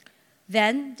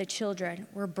Then the children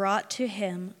were brought to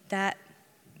him that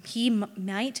he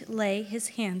might lay his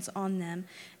hands on them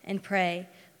and pray.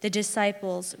 The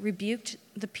disciples rebuked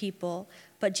the people,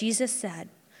 but Jesus said,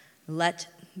 "Let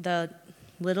the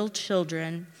little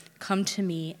children come to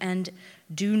me, and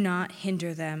do not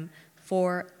hinder them,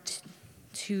 for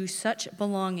to such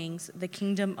belongings the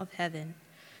kingdom of heaven."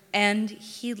 And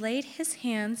he laid his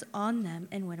hands on them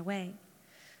and went away.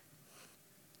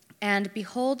 And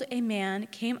behold, a man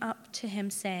came up to him,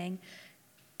 saying,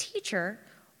 "Teacher,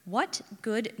 what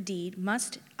good deed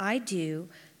must I do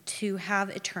to have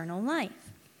eternal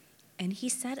life?" And he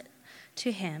said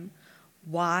to him,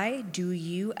 "Why do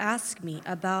you ask me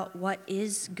about what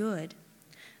is good?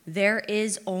 There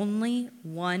is only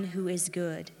one who is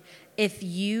good. If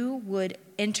you would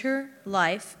enter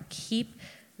life, keep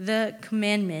the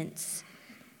commandments."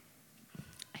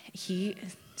 He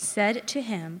said to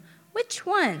him, "Which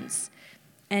ones?"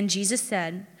 And Jesus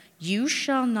said, "You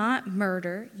shall not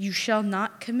murder, you shall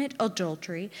not commit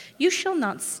adultery, you shall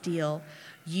not steal,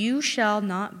 you shall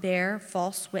not bear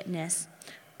false witness,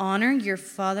 honor your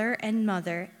father and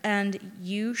mother, and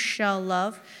you shall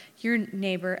love your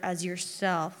neighbor as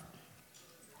yourself."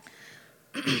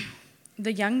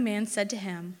 The young man said to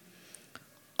him,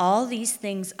 "All these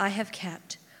things I have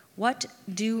kept. What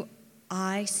do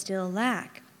I still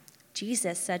lack?"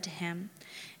 Jesus said to him,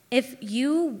 "If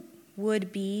you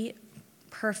would be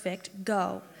perfect,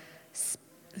 go,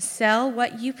 sell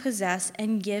what you possess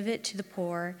and give it to the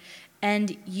poor,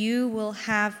 and you will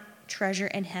have treasure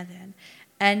in heaven.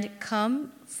 And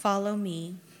come, follow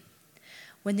me."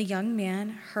 When the young man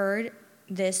heard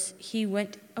this, he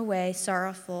went away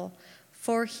sorrowful,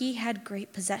 for he had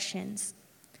great possessions.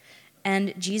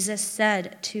 And Jesus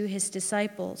said to his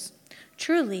disciples,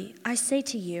 "Truly, I say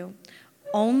to you,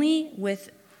 only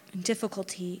with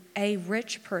difficulty a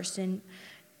rich person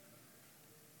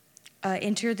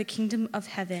enter the kingdom of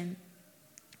heaven.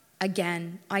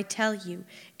 Again, I tell you,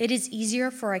 it is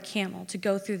easier for a camel to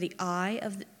go through the eye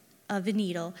of a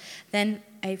needle than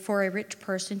for a rich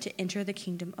person to enter the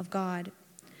kingdom of God."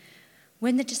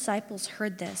 When the disciples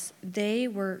heard this, they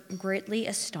were greatly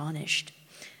astonished,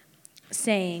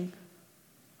 saying,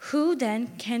 "Who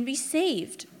then can be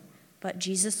saved?" But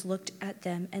Jesus looked at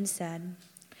them and said,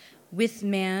 "With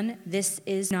man this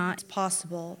is not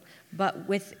possible, but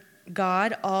with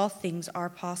God all things are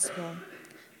possible."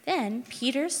 Then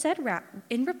Peter said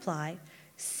in reply,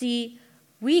 "See,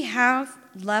 we have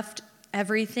left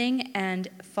everything and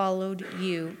followed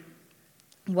you.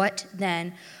 What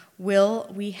then will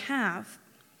we have?"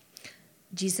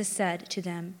 Jesus said to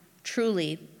them,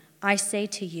 "Truly, I say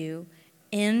to you,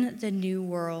 in the new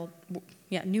world,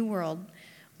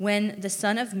 when the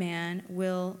Son of Man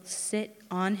will sit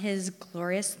on his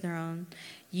glorious throne,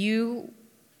 you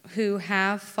who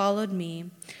have followed me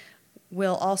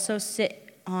will also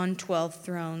sit on 12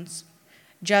 thrones,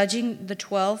 judging the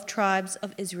 12 tribes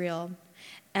of Israel.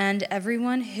 And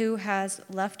everyone who has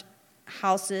left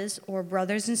houses or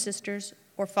brothers and sisters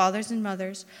or fathers and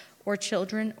mothers or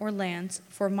children or lands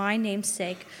for my name's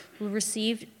sake will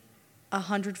receive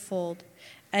 100-fold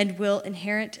and will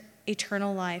inherit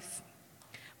eternal life.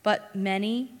 But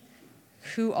many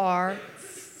who are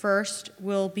first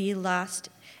will be last,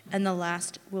 and the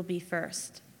last will be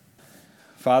first."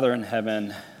 Father in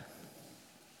heaven,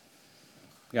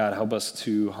 God, help us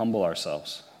to humble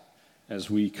ourselves as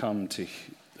we come to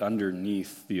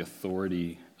underneath the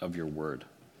authority of your word.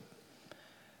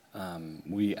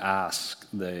 We ask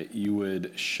that you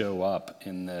would show up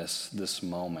in this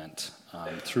moment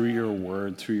through your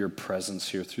word, through your presence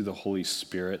here, through the Holy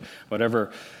Spirit.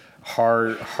 Whatever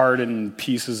hardened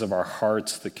pieces of our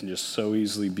hearts that can just so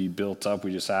easily be built up,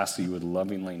 we just ask that you would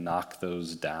lovingly knock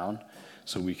those down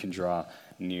so we can draw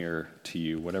near to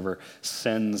you. Whatever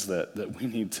sins that we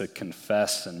need to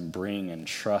confess and bring and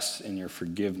trust in your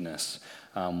forgiveness,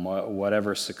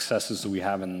 whatever successes that we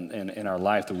have in our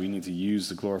life that we need to use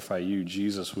to glorify you,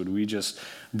 Jesus, would we just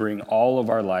bring all of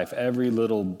our life, every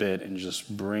little bit, and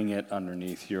just bring it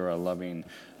underneath your loving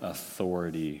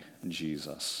authority,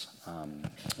 Jesus.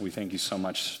 We thank you so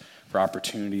much for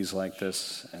opportunities like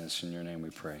this, and it's in your name we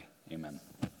pray. Amen.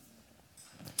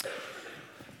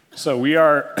 So we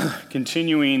are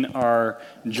continuing our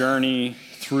journey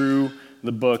through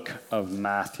the book of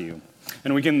Matthew.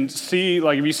 And we can see,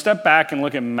 like, if you step back and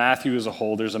look at Matthew as a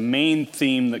whole, there's a main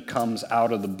theme that comes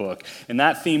out of the book. And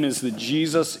that theme is that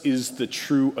Jesus is the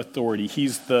true authority.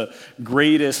 He's the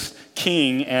greatest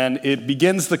king, and it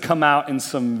begins to come out in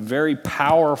some very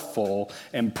powerful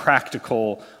and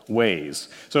practical ways.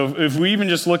 So if we even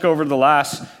just look over the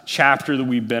last chapter that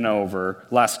we've been over,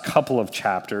 last couple of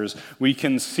chapters, we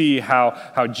can see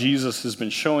how Jesus has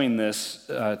been showing this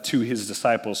to his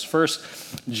disciples.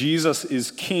 First, Jesus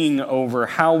is king over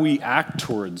how we act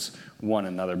towards one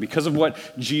another. Because of what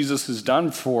Jesus has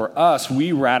done for us,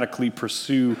 we radically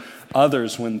pursue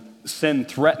others when sin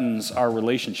threatens our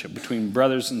relationship between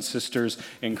brothers and sisters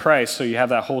in Christ. So you have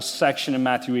that whole section in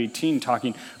Matthew 18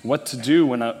 talking what to do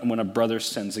when a brother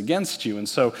sins against you. And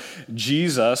so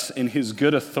Jesus, in his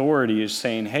good authority, is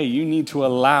saying, hey, you need to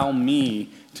allow me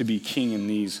to be king in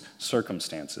these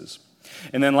circumstances.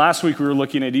 And then last week we were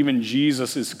looking at even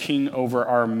Jesus is king over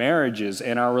our marriages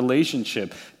and our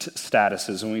relationship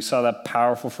statuses. And we saw that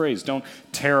powerful phrase, don't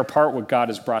tear apart what God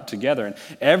has brought together. And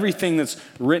everything that's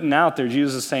written out there,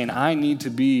 Jesus is saying, I need to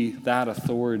be that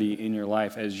authority in your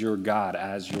life as your God,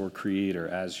 as your creator,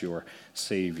 as your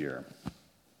savior.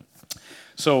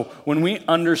 So when we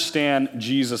understand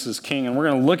Jesus as king, and we're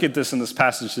going to look at this in this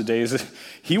passage today, is that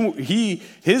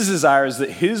his desire is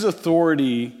that his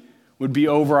authority would be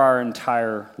over our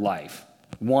entire life,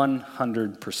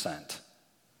 100%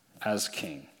 as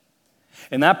king.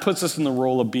 And that puts us in the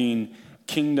role of being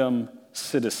kingdom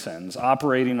citizens,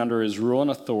 operating under his rule and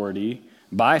authority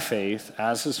by faith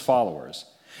as his followers.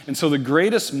 And so the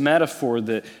greatest metaphor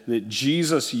that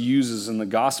Jesus uses in the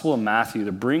Gospel of Matthew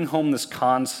to bring home this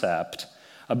concept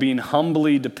of being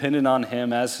humbly dependent on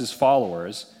him as his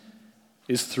followers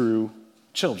is through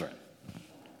children.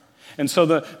 And so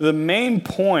the main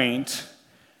point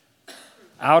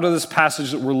out of this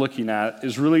passage that we're looking at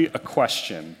is really a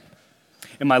question.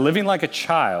 Am I living like a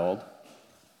child,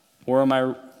 or am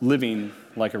I living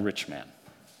like a rich man?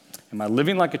 Am I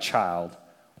living like a child,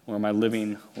 or am I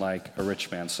living like a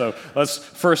rich man? So let's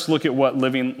first look at what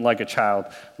living like a child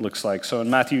looks like. So in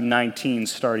Matthew 19,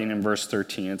 starting in verse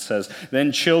 13, it says,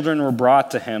 Then children were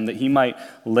brought to him that he might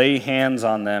lay hands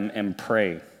on them and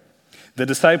pray. The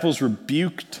disciples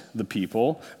rebuked the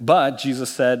people, but Jesus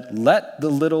said, Let the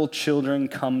little children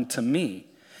come to me,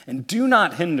 and do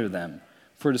not hinder them,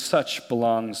 for to such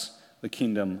belongs the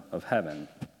kingdom of heaven.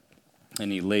 And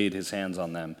he laid his hands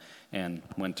on them and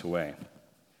went away.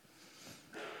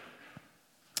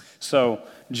 So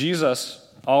Jesus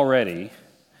already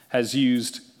has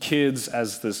used kids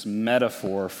as this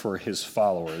metaphor for his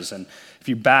followers. And if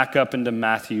you back up into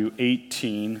Matthew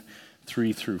 18,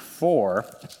 3 through 4,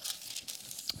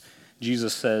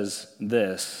 Jesus says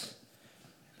this,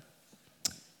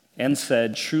 and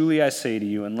said, Truly I say to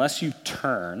you, unless you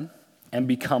turn and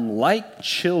become like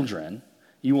children,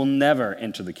 you will never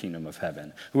enter the kingdom of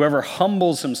heaven. Whoever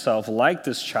humbles himself like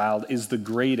this child is the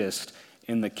greatest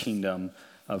in the kingdom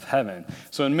of heaven.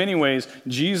 So in many ways,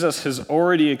 Jesus has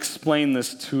already explained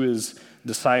this to his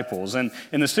disciples. And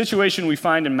the situation we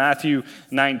find in Matthew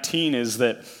 19 is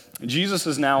that Jesus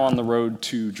is now on the road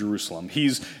to Jerusalem.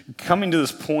 He's coming to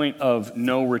this point of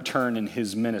no return in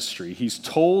his ministry. He's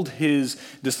told his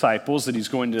disciples that he's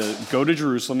going to go to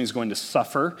Jerusalem, he's going to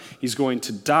suffer, he's going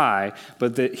to die,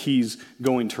 but that he's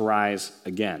going to rise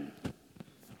again.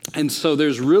 And so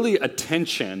there's really a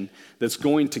tension that's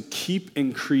going to keep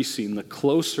increasing the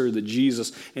closer that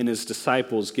Jesus and his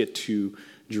disciples get to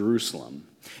Jerusalem.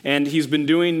 And he's been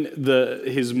doing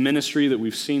his ministry that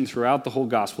we've seen throughout the whole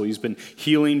gospel. He's been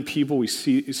healing people. We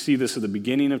see this at the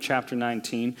beginning of chapter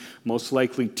 19, most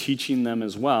likely teaching them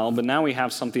as well. But now we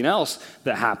have something else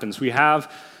that happens. We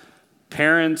have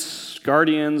parents,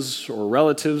 guardians, or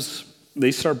relatives.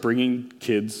 They start bringing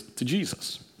kids to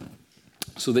Jesus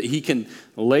so that he can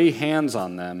lay hands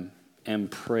on them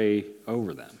and pray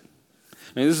over them.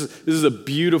 I mean, this is a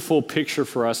beautiful picture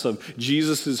for us of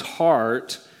Jesus'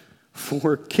 heart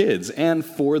for kids and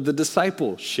for the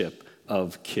discipleship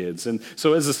of kids. And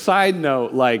so as a side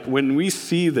note, like when we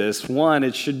see this, one,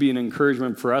 it should be an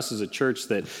encouragement for us as a church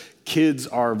that kids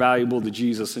are valuable to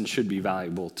Jesus and should be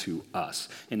valuable to us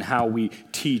in how we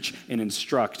teach and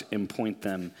instruct and point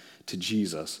them to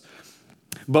Jesus.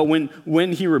 But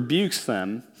when he rebukes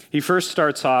them, he first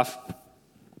starts off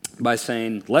by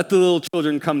saying, let the little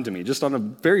children come to me, just on a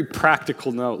very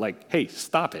practical note, like, hey,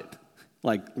 stop it.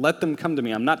 Like, let them come to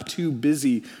me. I'm not too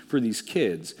busy for these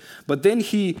kids. But then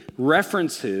he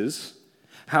references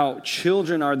how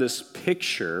children are this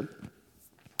picture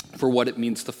for what it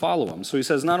means to follow him. So he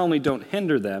says, not only don't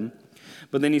hinder them,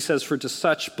 but then he says, for to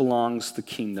such belongs the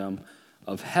kingdom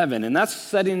of heaven. And that's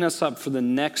setting us up for the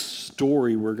next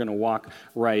story we're going to walk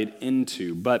right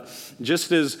into. But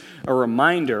just as a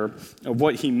reminder of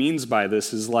what he means by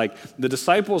this is like the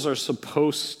disciples are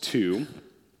supposed to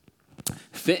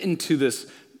fit into this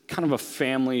kind of a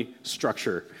family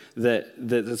structure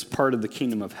that's part of the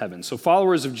kingdom of heaven. So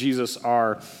followers of Jesus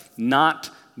are not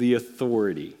the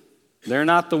authority. They're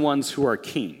not the ones who are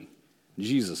king.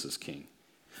 Jesus is king.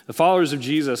 The followers of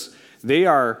Jesus, they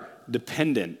are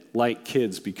dependent like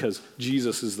kids because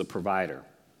Jesus is the provider.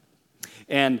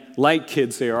 And like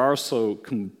kids, they are also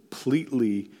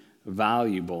completely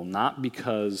valuable, not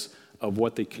because of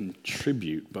what they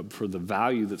contribute, but for the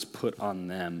value that's put on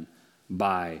them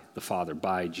by the Father,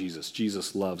 by Jesus.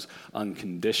 Jesus loves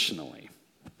unconditionally.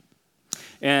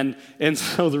 And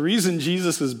so the reason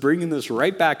Jesus is bringing this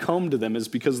right back home to them is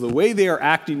because the way they are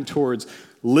acting towards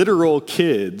literal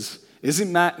kids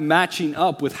isn't matching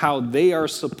up with how they are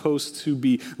supposed to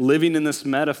be living in this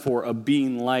metaphor of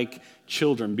being like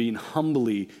children, being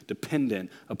humbly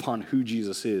dependent upon who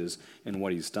Jesus is and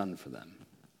what he's done for them.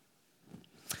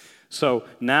 So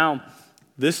now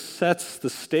this sets the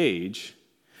stage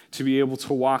to be able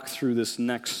to walk through this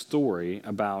next story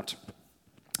about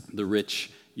the rich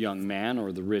young man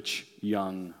or the rich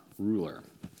young ruler.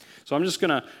 So I'm just going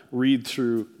to read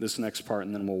through this next part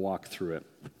and then we'll walk through it.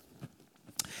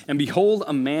 And behold,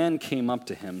 a man came up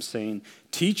to him, saying,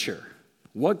 "Teacher,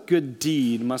 what good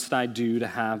deed must I do to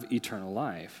have eternal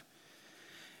life?"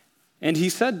 And he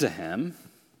said to him,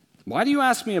 "Why do you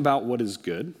ask me about what is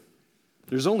good?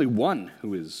 There's only one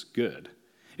who is good.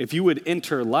 If you would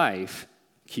enter life,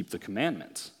 keep the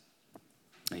commandments."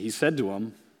 And he said to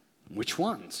him, "Which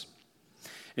ones?"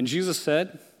 And Jesus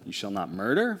said, "You shall not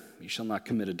murder, you shall not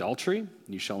commit adultery,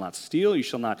 you shall not steal, you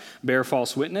shall not bear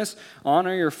false witness,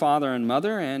 honor your father and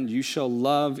mother, and you shall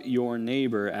love your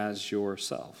neighbor as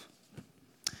yourself."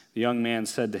 The young man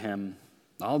said to him,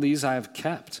 "All these I have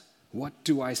kept. What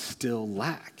do I still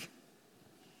lack?"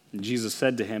 And Jesus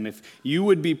said to him, "If you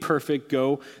would be perfect,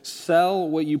 go sell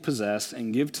what you possess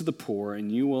and give to the poor,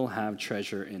 and you will have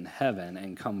treasure in heaven,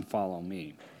 and come follow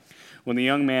me." When the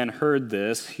young man heard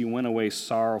this, he went away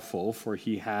sorrowful, for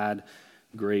he had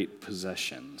great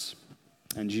possessions.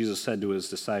 And Jesus said to his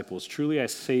disciples, "Truly I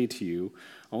say to you,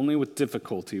 only with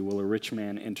difficulty will a rich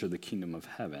man enter the kingdom of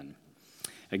heaven.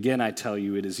 Again, I tell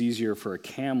you, it is easier for a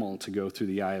camel to go through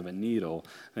the eye of a needle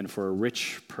than for a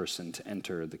rich person to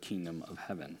enter the kingdom of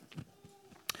heaven."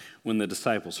 When the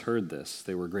disciples heard this,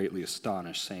 they were greatly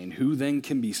astonished, saying, "Who then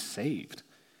can be saved?"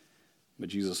 But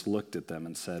Jesus looked at them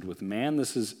and said, "With man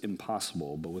this is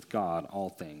impossible, but with God all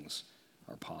things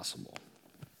are possible."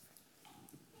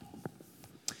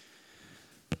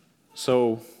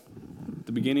 So,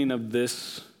 the beginning of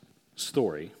this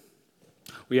story,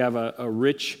 we have a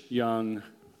rich young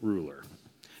ruler.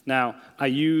 Now, I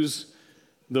use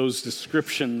those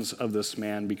descriptions of this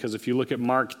man because if you look at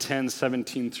Mark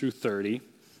 10:17 through 30,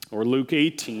 or Luke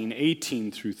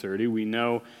 18:18 through 30, we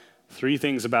know three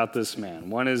things about this man.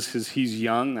 One is he's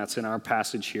young. That's in our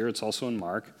passage here. It's also in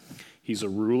Mark. He's a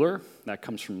ruler. That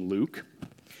comes from Luke.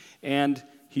 And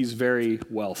he's very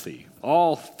wealthy.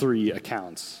 All three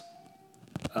accounts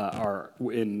are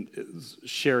in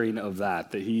sharing of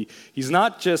that he's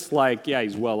not just like, yeah,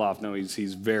 he's well off. No,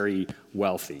 he's very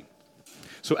wealthy.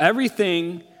 So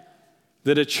everything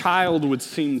that a child would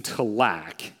seem to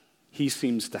lack, he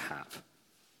seems to have.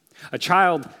 A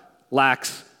child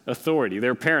lacks authority.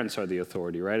 Their parents are the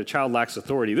authority, right? A child lacks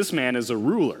authority. This man is a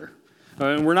ruler.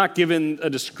 And we're not given a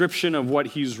description of what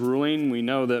he's ruling. We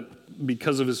know that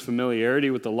because of his familiarity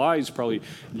with the law, he's probably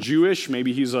Jewish.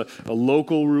 Maybe he's a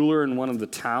local ruler in one of the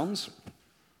towns.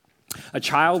 A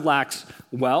child lacks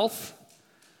wealth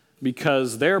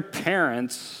because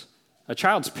a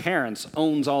child's parents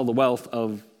owns all the wealth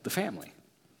of the family.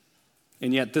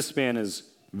 And yet this man is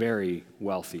very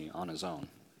wealthy on his own.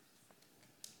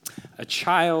 A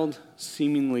child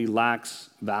seemingly lacks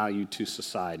value to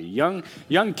society.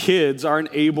 Young kids aren't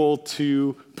able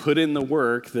to put in the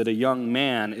work that a young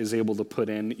man is able to put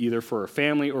in either for a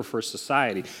family or for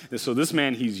society. And so this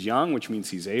man, he's young, which means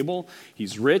he's able,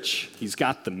 he's rich, he's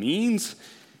got the means,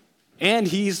 and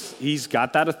he's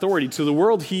got that authority. To the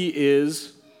world, he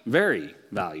is very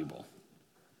valuable.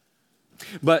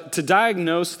 But to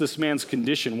diagnose this man's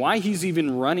condition, why he's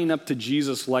even running up to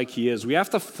Jesus like he is, we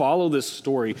have to follow this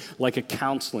story like a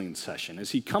counseling session. As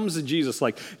he comes to Jesus,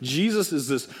 like Jesus is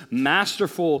this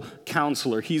masterful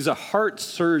counselor. He's a heart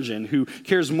surgeon who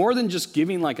cares more than just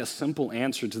giving like a simple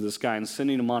answer to this guy and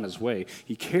sending him on his way.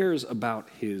 He cares about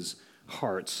his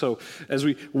heart. So as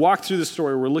we walk through the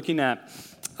story, we're looking at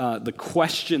the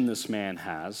question this man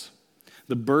has,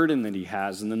 the burden that he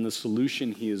has, and then the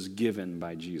solution he is given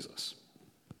by Jesus.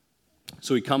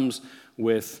 So he comes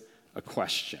with a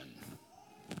question.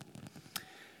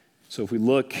 So if we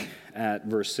look at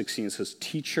verse 16, it says,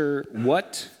 "Teacher,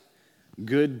 what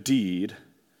good deed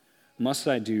must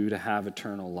I do to have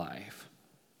eternal life?"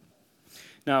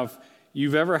 Now, if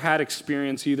you've ever had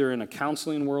experience either in a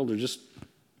counseling world or just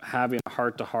having a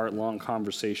heart-to-heart long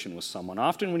conversation with someone,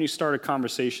 often when you start a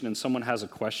conversation and someone has a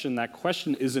question, that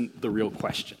question isn't the real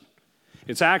question.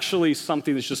 It's actually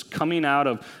something that's just coming out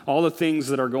of all the things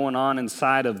that are going on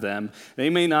inside of them.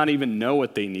 They may not even know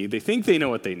what they need. They think they know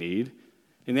what they need.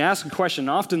 And they ask a question.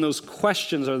 Often those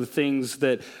questions are the things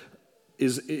that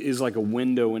is like a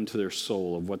window into their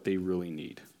soul of what they really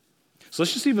need. So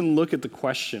let's just even look at the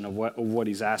question of what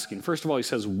he's asking. First of all, he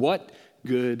says, "What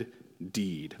good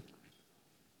deed?"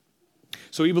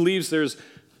 So he believes there's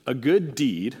a good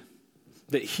deed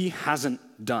that he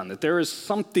hasn't done, that there is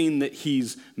something that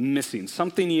he's missing,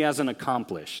 something he hasn't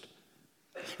accomplished.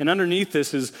 And underneath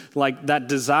this is like that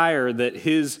desire that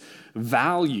his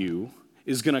value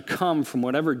is going to come from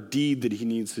whatever deed that he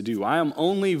needs to do. I am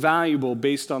only valuable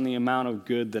based on the amount of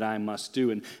good that I must do.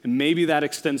 And maybe that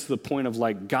extends to the point of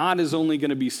like, God is only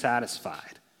going to be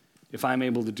satisfied if I'm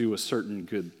able to do a certain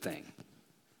good thing.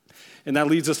 And that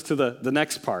leads us to the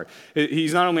next part.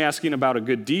 He's not only asking about a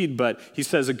good deed, but he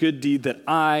says a good deed that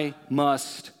I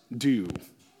must do.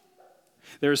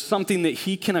 There is something that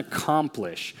he can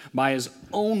accomplish by his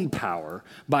own power,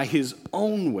 by his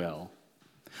own will.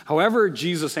 However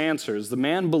Jesus answers, the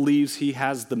man believes he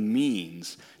has the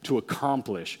means to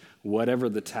accomplish whatever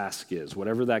the task is,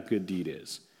 whatever that good deed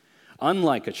is.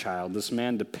 Unlike a child, this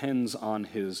man depends on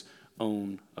his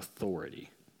own authority.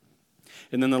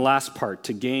 And then the last part,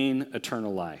 to gain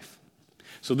eternal life.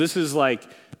 So this is like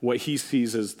what he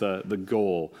sees as the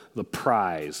goal, the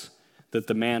prize that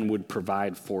the man would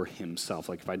provide for himself.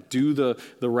 Like if I do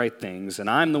the right things and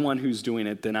I'm the one who's doing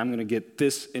it, then I'm going to get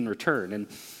this in return. And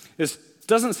this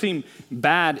doesn't seem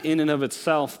bad in and of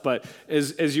itself, but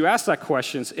as you ask that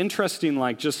question, it's interesting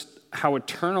like just how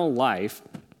eternal life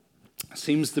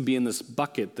seems to be in this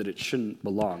bucket that it shouldn't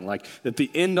belong. Like that the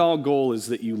end-all goal is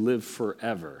that you live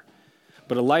forever.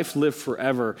 But a life lived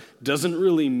forever doesn't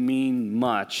really mean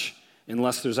much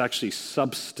unless there's actually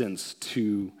substance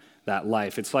to that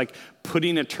life. It's like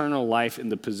putting eternal life in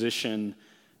the position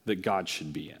that God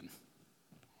should be in.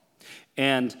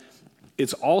 And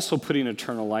it's also putting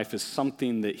eternal life as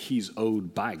something that he's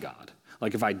owed by God.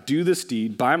 Like if I do this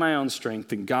deed by my own strength,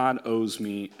 then God owes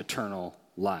me eternal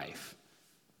life.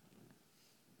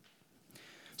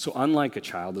 So unlike a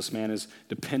child, this man is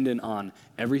dependent on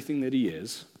everything that he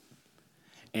is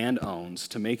and owns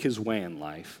to make his way in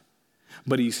life,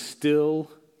 but he's still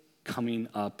coming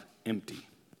up empty.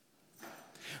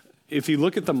 If you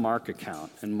look at the Mark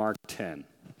account in Mark 10,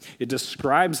 it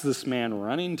describes this man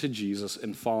running to Jesus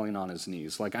and falling on his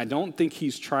knees. Like, I don't think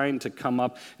he's trying to come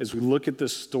up, as we look at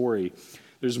this story,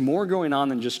 there's more going on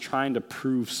than just trying to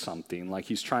prove something. Like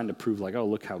he's trying to prove like, oh,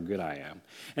 look how good I am.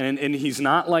 And he's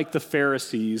not like the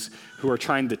Pharisees who are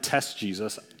trying to test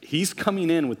Jesus. He's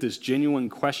coming in with this genuine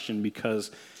question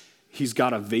because he's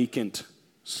got a vacant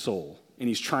soul and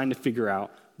he's trying to figure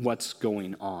out what's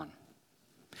going on.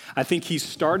 I think he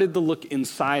started to look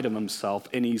inside of himself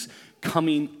and he's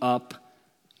coming up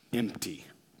empty.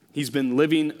 He's been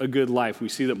living a good life. We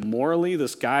see that morally,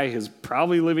 this guy is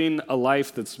probably living a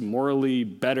life that's morally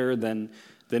better than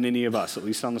any of us, at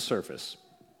least on the surface.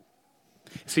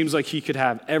 It seems like he could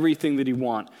have everything that he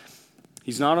wants.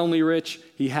 He's not only rich,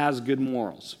 he has good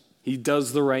morals. He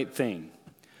does the right thing.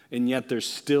 And yet there's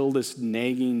still this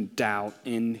nagging doubt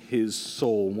in his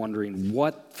soul, wondering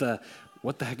what the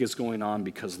heck is going on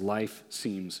because life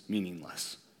seems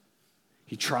meaningless.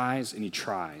 He tries and he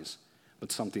tries,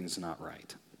 but something's not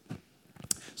right.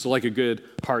 So like a good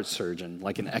heart surgeon,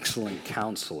 like an excellent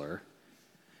counselor,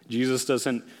 Jesus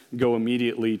doesn't go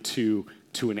immediately to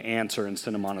an answer and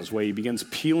send him on his way. He begins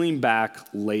peeling back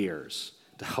layers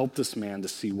to help this man to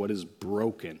see what is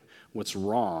broken, what's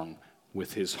wrong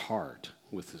with his heart,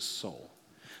 with his soul.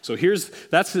 So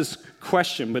that's his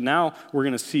question, but now we're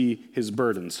going to see his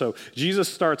burden. So Jesus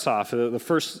starts off, the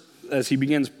first, as he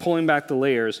begins pulling back the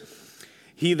layers,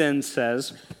 he then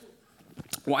says,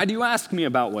 "Why do you ask me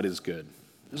about what is good?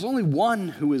 There's only one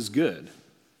who is good.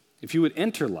 If you would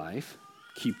enter life,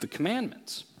 keep the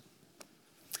commandments."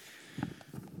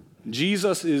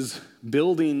 Jesus is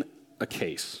building a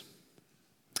case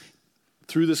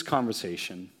through this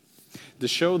conversation to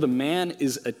show the man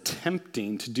is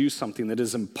attempting to do something that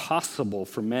is impossible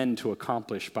for men to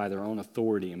accomplish by their own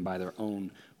authority and by their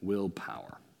own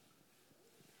willpower.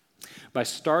 By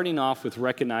starting off with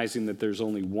recognizing that there's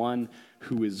only one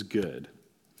who is good.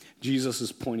 Jesus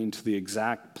is pointing to the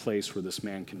exact place where this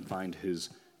man can find his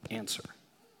answer.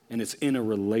 And it's in a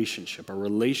relationship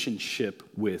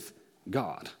with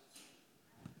God.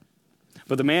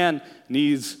 But the man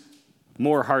needs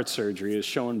more heart surgery, as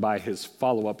shown by his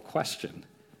follow-up question.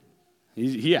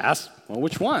 He asks, well,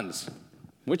 which ones?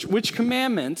 Which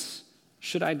commandments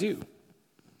should I do?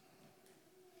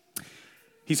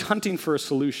 He's hunting for a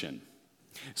solution.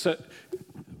 So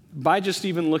by just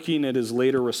even looking at his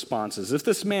later responses, if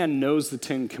this man knows the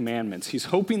 10 Commandments, he's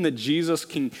hoping that Jesus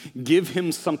can give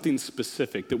him something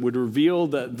specific that would reveal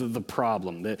the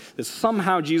problem, that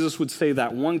somehow Jesus would say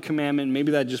that one commandment,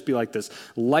 maybe that'd just be like this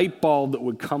light bulb that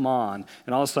would come on,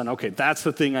 and all of a sudden, okay, that's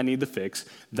the thing I need to fix.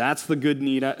 That's the good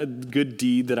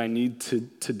deed that I need to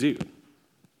do.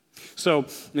 So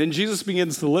then Jesus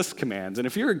begins to list commands. And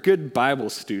if you're a good Bible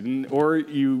student, or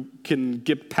you can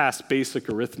get past basic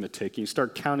arithmetic and you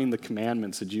start counting the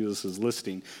commandments that Jesus is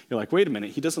listing, you're like, wait a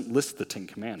minute, he doesn't list the 10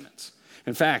 Commandments.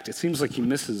 In fact, it seems like he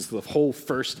misses the whole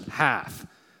first half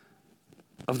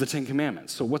of the 10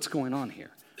 Commandments. So what's going on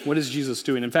here? What is Jesus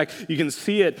doing? In fact, you can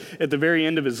see it at the very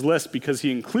end of his list because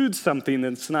he includes something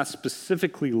that's not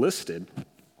specifically listed,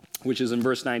 which is in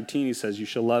verse 19, he says, you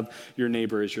shall love your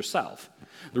neighbor as yourself.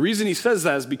 The reason he says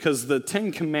that is because the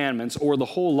 10 Commandments, or the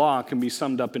whole law, can be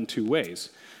summed up in two ways,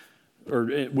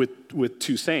 or with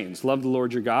two sayings. Love the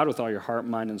Lord your God with all your heart,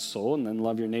 mind, and soul, and then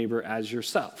love your neighbor as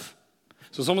yourself.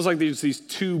 So it's almost like there's these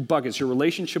two buckets, your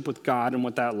relationship with God and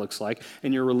what that looks like,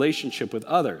 and your relationship with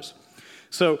others.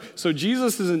 So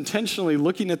Jesus is intentionally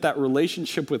looking at that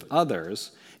relationship with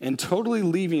others and totally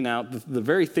leaving out the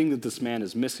very thing that this man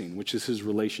is missing, which is his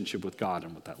relationship with God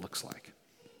and what that looks like.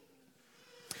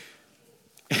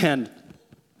 And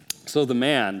so the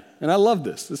man, and I love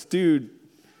this dude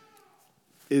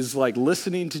is like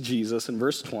listening to Jesus in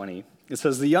verse 20. It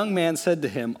says, the young man said to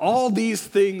him, all these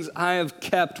things I have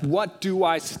kept, what do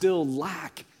I still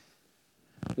lack?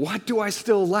 What do I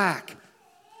still lack?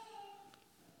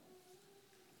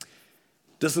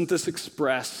 Doesn't this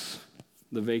express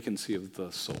the vacancy of the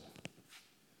soul?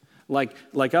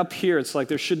 Like up here, it's like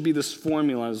there should be this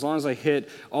formula. As long as I hit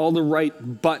all the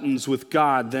right buttons with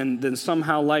God, then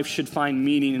somehow life should find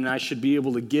meaning and I should be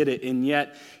able to get it. And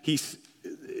yet,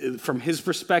 from his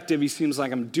perspective, he seems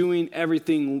like I'm doing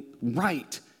everything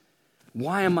right.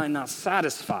 Why am I not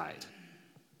satisfied?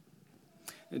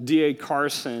 D.A.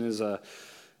 Carson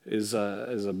is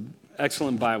an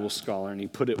excellent Bible scholar, and he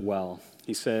put it well.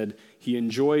 He said, he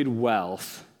enjoyed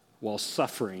wealth while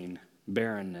suffering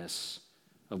barrenness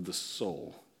of the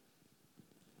soul.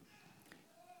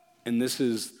 And this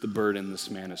is the burden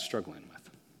this man is struggling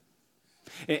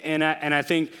with. And I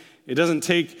think it doesn't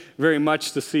take very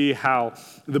much to see how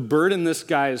the burden this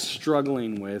guy is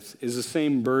struggling with is the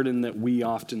same burden that we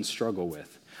often struggle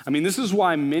with. I mean, this is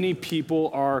why many people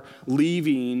are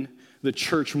leaving the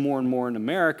church more and more in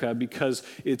America, because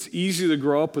it's easy to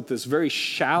grow up with this very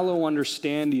shallow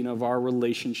understanding of our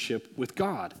relationship with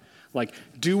God. Like,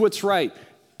 do what's right.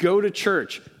 Go to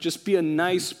church. Just be a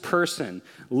nice person.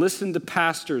 Listen to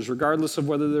pastors, regardless of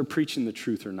whether they're preaching the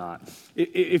truth or not.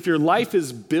 If your life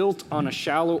is built on a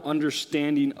shallow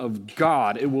understanding of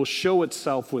God, it will show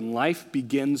itself when life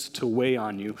begins to weigh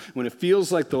on you, when it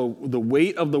feels like the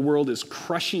weight of the world is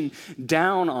crushing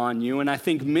down on you. And I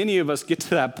think many of us get to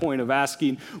that point of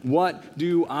asking, what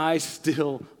do I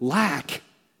still lack?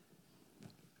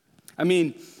 I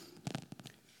mean,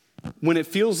 when it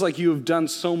feels like you have done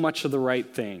so much of the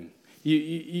right thing,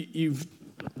 you've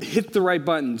hit the right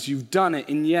buttons, you've done it,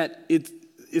 and yet it's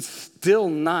still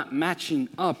not matching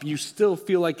up. You still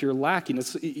feel like you're lacking.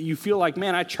 You feel like,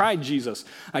 man, I tried Jesus.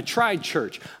 I tried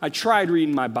church. I tried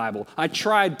reading my Bible. I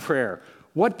tried prayer.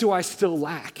 What do I still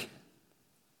lack?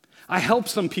 I helped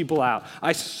some people out.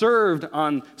 I served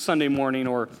on Sunday morning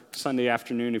or Sunday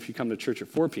afternoon if you come to church at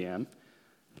 4 p.m.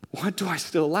 What do I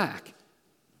still lack?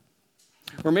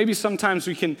 Or maybe sometimes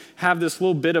we can have this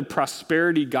little bit of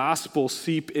prosperity gospel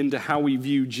seep into how we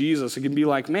view Jesus. It can be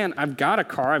like, man, I've got a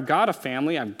car, I've got a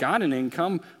family, I've got an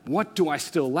income. What do I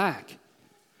still lack?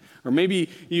 Or maybe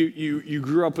you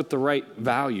grew up with the right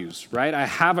values, right? I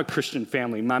have a Christian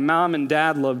family. My mom and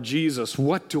dad love Jesus.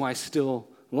 What do I still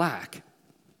lack?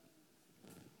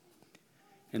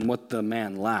 And what the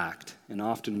man lacked, and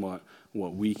often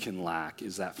what we can lack,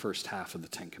 is that first half of the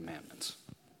 10 Commandments.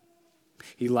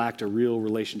 He lacked a real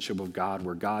relationship with God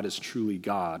where God is truly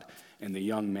God and the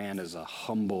young man is a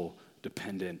humble,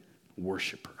 dependent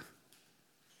worshiper.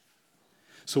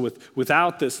 So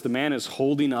without this, the man is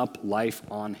holding up life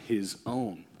on his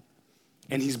own.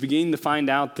 And he's beginning to find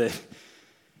out that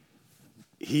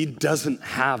he doesn't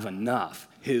have enough.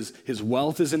 His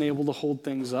wealth isn't able to hold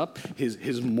things up.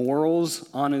 His morals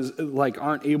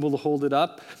aren't able to hold it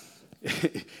up.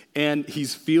 And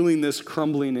he's feeling this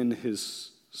crumbling in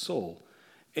his soul.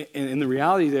 And the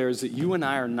reality there is that you and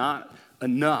I are not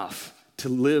enough to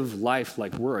live life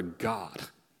like we're a god.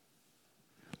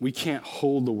 We can't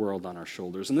hold the world on our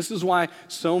shoulders. And this is why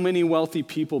so many wealthy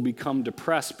people become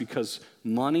depressed, because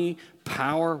money,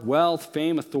 power, wealth,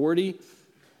 fame, authority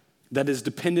that is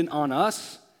dependent on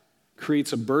us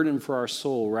creates a burden for our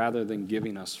soul rather than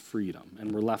giving us freedom.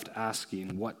 And we're left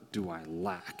asking, what do I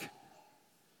lack?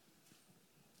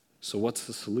 So what's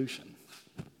the solution?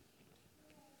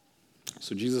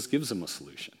 So Jesus gives them a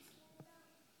solution.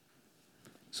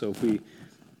 So if we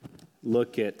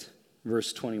look at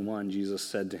verse 21, Jesus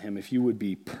said to him, if you would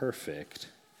be perfect,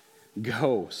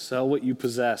 go, sell what you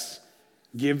possess,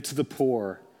 give to the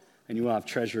poor, and you will have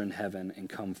treasure in heaven, and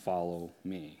come follow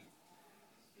me.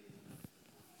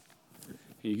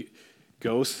 You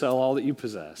go sell all that you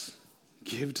possess,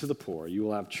 give to the poor, you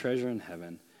will have treasure in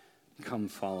heaven, come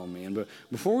follow me. And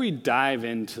before we dive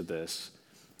into this,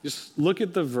 just look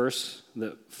at the verse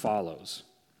that follows.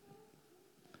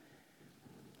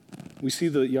 We see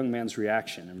the young man's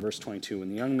reaction in verse 22. When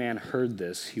the young man heard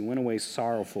this, he went away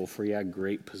sorrowful, for he had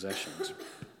great possessions.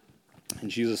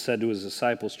 And Jesus said to his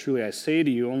disciples, truly I say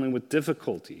to you, only with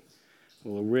difficulty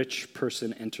will a rich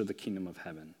person enter the kingdom of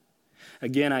heaven.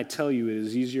 Again, I tell you, it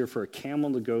is easier for a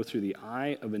camel to go through the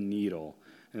eye of a needle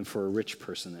than for a rich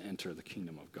person to enter the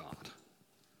kingdom of God.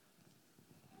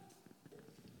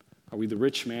 Are we the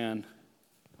rich man,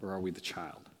 or are we the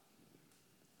child?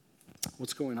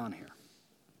 What's going on here?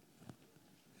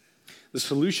 The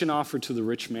solution offered to the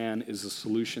rich man is the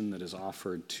solution that is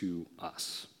offered to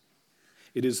us.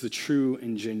 It is the true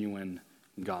and genuine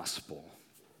gospel.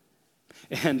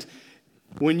 And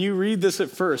when you read this at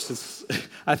first,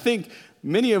 I think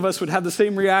many of us would have the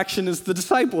same reaction as the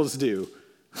disciples do.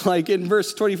 Like in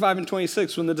verse 25 and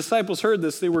 26, when the disciples heard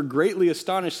this, they were greatly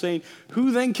astonished, saying,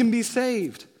 who then can be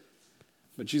saved?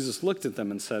 But Jesus looked at them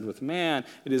and said, with man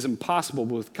it is impossible,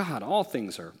 but with God all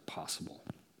things are possible.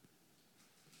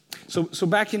 So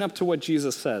backing up to what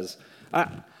Jesus says,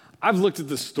 I've looked at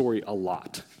this story a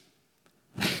lot.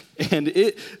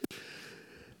 And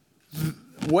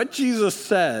what Jesus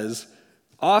says,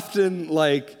 often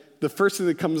the first thing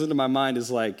that comes into my mind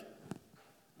is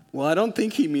well, I don't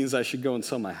think he means I should go and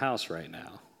sell my house right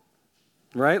now.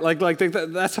 Right?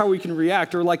 That's how we can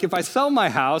react. Or if I sell my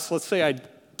house, let's say I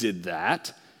did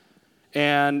that,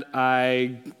 and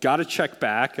I got a check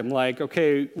back. I'm like,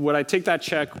 okay, would I take that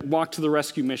check, walk to the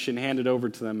rescue mission, hand it over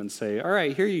to them, and say, all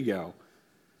right, here you go.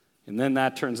 And then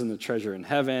that turns into treasure in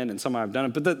heaven, and somehow I've done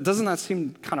it. But doesn't that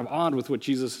seem kind of odd with what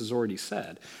Jesus has already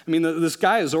said? I mean, this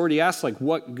guy has already asked,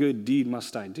 what good deed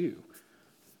must I do?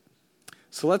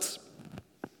 So let's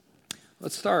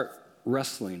start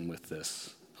wrestling with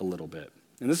this a little bit.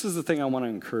 And this is the thing I want to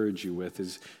encourage you with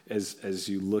as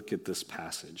you look at this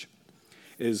passage,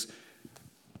 is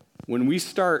when we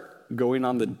start going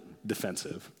on the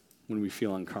defensive, when we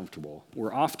feel uncomfortable,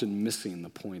 we're often missing the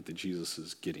point that Jesus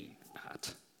is getting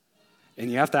at. And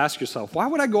you have to ask yourself, why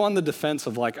would I go on the defense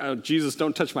of oh, Jesus,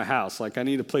 don't touch my house. I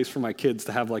need a place for my kids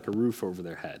to have a roof over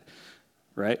their head,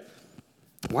 right?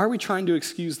 Why are we trying to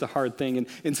excuse the hard thing? And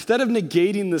instead of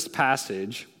negating this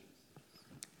passage,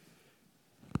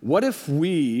 what if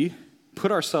we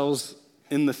put ourselves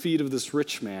in the feet of this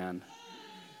rich man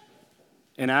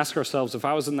and ask ourselves, if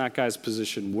I was in that guy's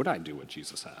position, would I do what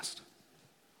Jesus asked?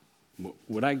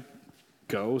 Would I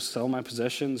go sell my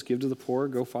possessions, give to the poor,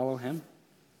 go follow him?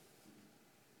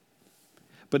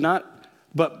 But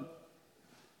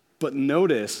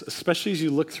notice, especially as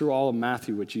you look through all of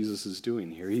Matthew, what Jesus is doing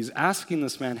here. He's asking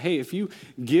this man, hey, if you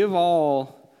give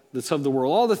all that's of the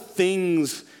world, all the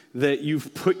things that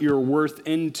you've put your worth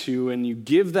into, and you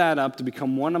give that up to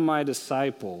become one of my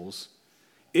disciples,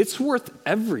 it's worth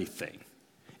everything.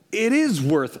 It is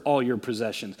worth all your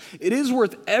possessions. It is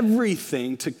worth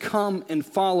everything to come and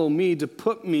follow me, to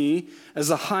put me as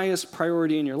the highest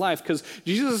priority in your life. Because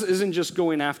Jesus isn't just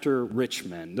going after rich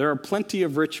men. There are plenty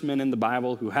of rich men in the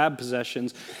Bible who have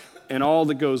possessions and all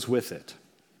that goes with it.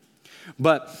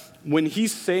 But when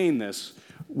he's saying this,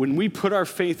 when we put our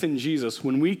faith in Jesus,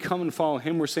 when we come and follow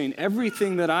him, we're saying,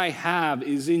 everything that I have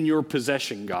is in your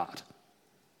possession, God.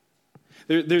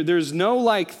 There's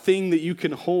no thing that you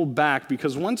can hold back,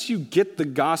 because once you get the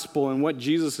gospel and what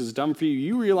Jesus has done for you,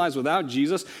 you realize without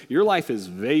Jesus, your life is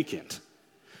vacant.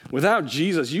 Without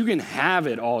Jesus, you can have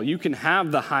it all. You can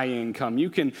have the high income. You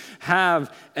can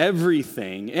have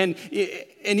everything. And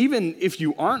even if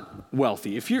you aren't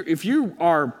wealthy, if you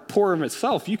are poor in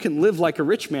itself, you can live like a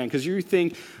rich man, because you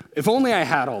think, if only I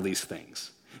had all these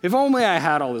things. If only I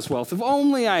had all this wealth. If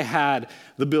only I had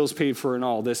the bills paid for and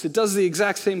all this. It does the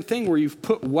exact same thing where you've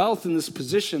put wealth in this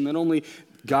position that only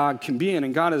God can be in.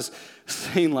 And God is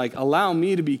saying, like, allow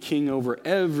me to be king over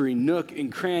every nook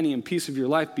and cranny and piece of your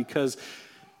life because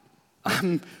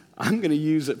I'm going to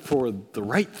use it for the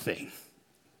right thing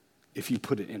if you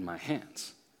put it in my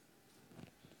hands.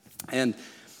 And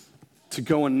to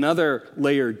go another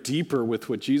layer deeper with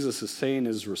what Jesus is saying,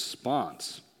 his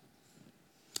response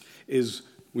is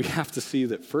we have to see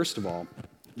that, first of all,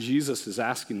 Jesus is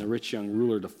asking the rich young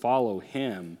ruler to follow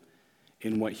him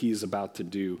in what he is about to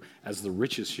do as the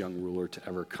richest young ruler to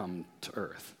ever come to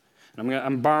earth. And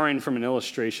I'm borrowing from an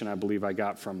illustration I believe I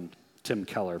got from Tim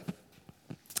Keller.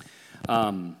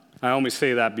 I only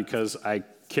say that because I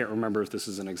can't remember if this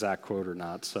is an exact quote or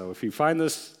not. So if you find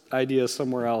this idea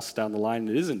somewhere else down the line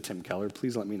that isn't Tim Keller,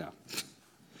 please let me know.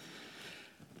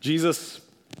 Jesus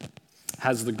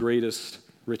has the greatest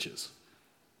riches.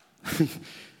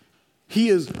 He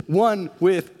is one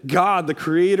with God, the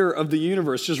creator of the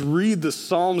universe. Just read the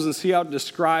Psalms and see how it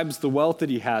describes the wealth that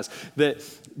he has. That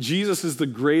Jesus is the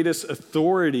greatest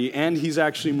authority, and he's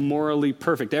actually morally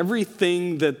perfect.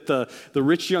 Everything that the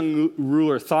rich young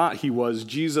ruler thought he was,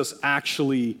 Jesus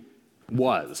actually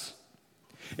was.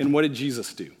 And what did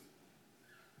Jesus do?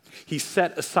 He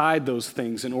set aside those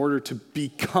things in order to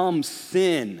become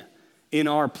sin in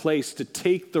our place, to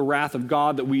take the wrath of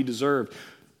God that we deserve.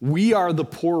 We are the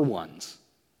poor ones.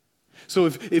 So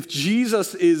if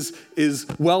Jesus is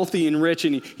wealthy and rich,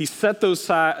 and he set those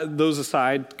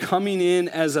aside, coming in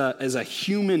as a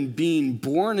human being,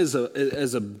 born as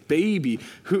a baby,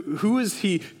 who is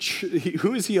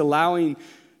he allowing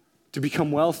to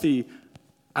become wealthy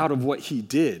out of what he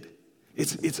did?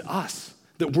 It's us,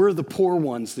 that we're the poor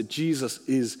ones that Jesus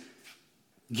is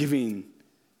giving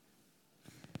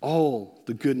all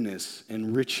the goodness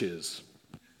and riches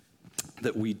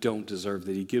that we don't deserve,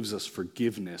 that he gives us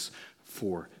forgiveness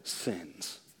for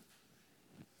sins.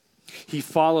 He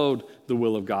followed the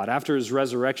will of God. After his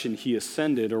resurrection, he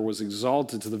ascended or was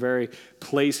exalted to the very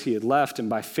place he had left, and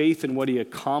by faith in what he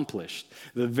accomplished,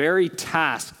 the very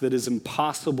task that is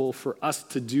impossible for us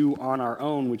to do on our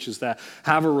own, which is that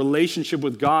have a relationship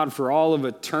with God for all of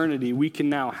eternity, we can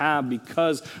now have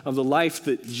because of the life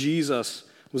that Jesus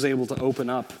was able to open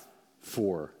up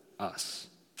for us.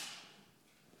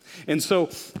 And so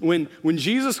when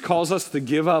Jesus calls us to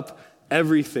give up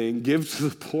everything, give to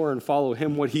the poor and follow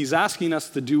him, what he's asking us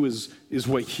to do is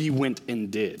what he went and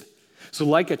did. So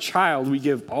like a child, we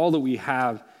give all that we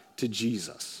have to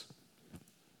Jesus.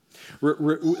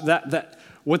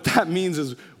 What that means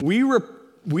is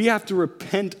we have to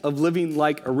repent of living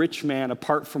like a rich man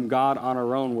apart from God on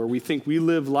our own, where we think we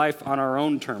live life on our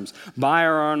own terms, by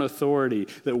our own authority,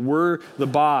 that we're the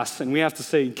boss. And we have to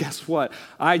say, guess what?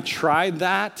 I tried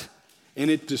that and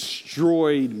it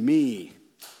destroyed me.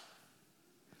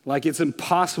 Like it's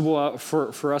impossible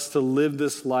for us to live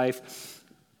this life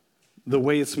the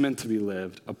way it's meant to be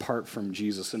lived apart from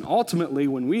Jesus. And ultimately,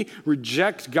 when we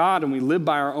reject God and we live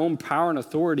by our own power and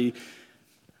authority,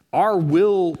 our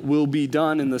will be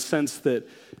done in the sense that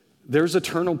there's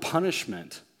eternal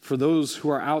punishment for those who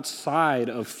are outside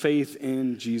of faith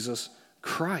in Jesus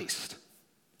Christ.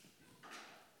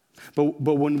 But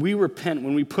when we repent,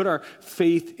 when we put our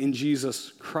faith in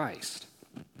Jesus Christ,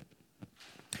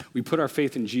 we put our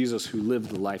faith in Jesus who lived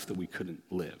the life that we couldn't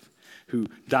live, who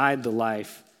died the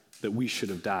life that we should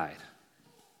have died.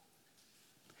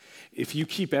 If you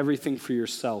keep everything for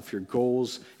yourself, your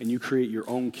goals, and you create your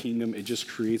own kingdom, it just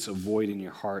creates a void in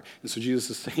your heart. And so Jesus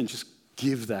is saying, just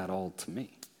give that all to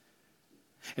me.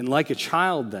 And like a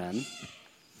child then,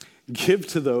 give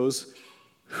to those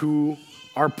who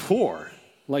are poor,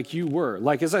 like you were.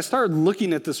 Like as I started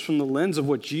looking at this from the lens of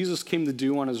what Jesus came to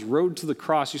do on his road to the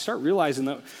cross, you start realizing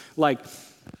that like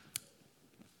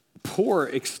poor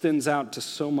extends out to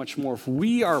so much more. If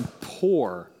we are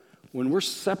poor, when we're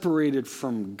separated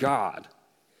from God,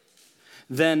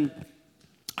 then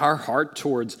our heart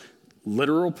towards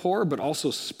literal poor, but also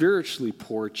spiritually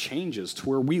poor changes to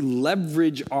where we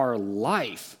leverage our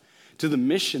life to the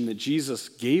mission that Jesus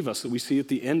gave us, that we see at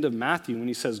the end of Matthew when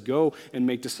he says, go and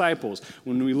make disciples.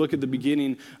 When we look at the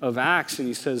beginning of Acts and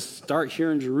he says, start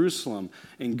here in Jerusalem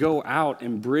and go out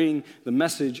and bring the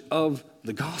message of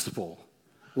the gospel.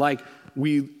 Like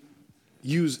we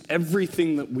use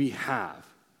everything that we have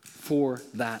for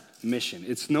that mission.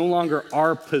 It's no longer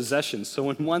our possession. So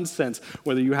in one sense,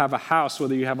 whether you have a house,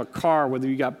 whether you have a car, whether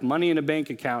you got money in a bank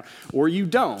account, or you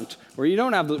don't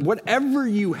have, whatever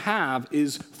you have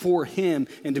is for him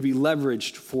and to be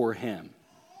leveraged for him.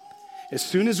 As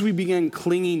soon as we begin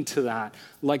clinging to that,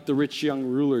 like the rich young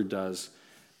ruler does,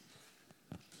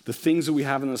 the things that we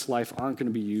have in this life aren't going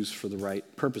to be used for the right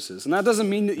purposes. And that doesn't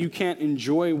mean that you can't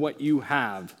enjoy what you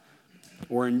have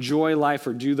or enjoy life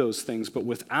or do those things, but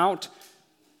without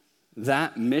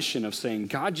that mission of saying,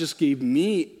 God just gave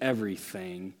me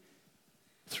everything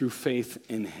through faith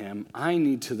in him, I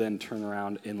need to then turn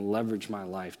around and leverage my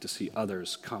life to see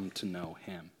others come to know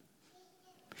him.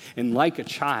 And like a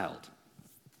child,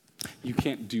 you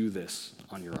can't do this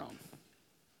on your own.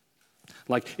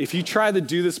 Like, if you try to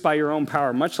do this by your own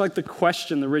power, much like the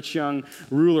question the rich young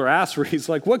ruler asked, where he's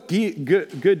like, what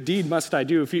good deed must I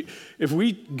do? If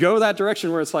we go that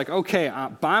direction where it's like, okay,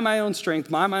 by my own strength,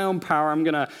 by my own power, I'm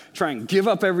going to try and give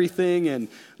up everything and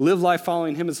live life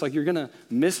following him, it's like you're going to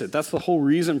miss it. That's the whole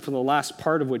reason for the last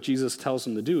part of what Jesus tells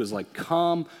him to do is like,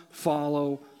 come,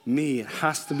 follow me. It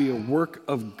has to be a work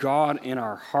of God in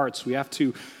our hearts. We have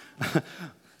to...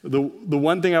 The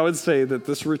one thing I would say that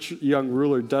this rich young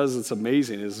ruler does that's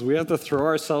amazing is we have to throw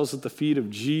ourselves at the feet of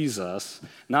Jesus,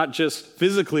 not just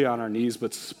physically on our knees,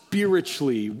 but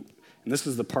spiritually, and this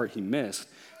is the part he missed,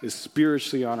 is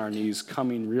spiritually on our knees,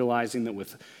 coming, realizing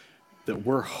that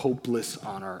we're hopeless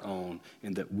on our own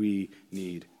and that we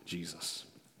need Jesus.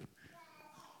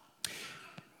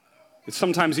 It's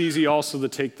sometimes easy also to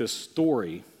take this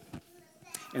story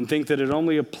and think that it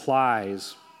only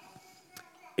applies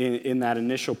in that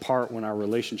initial part when our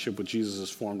relationship with Jesus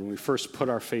is formed, when we first put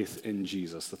our faith in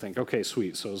Jesus, to think, okay,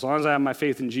 sweet, so as long as I have my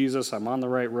faith in Jesus, I'm on the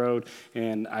right road,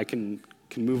 and I can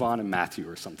move on in Matthew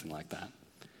or something like that.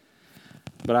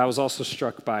 But I was also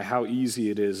struck by how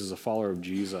easy it is as a follower of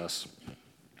Jesus,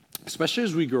 especially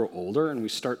as we grow older and we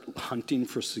start hunting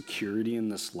for security in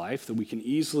this life, that we can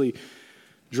easily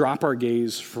drop our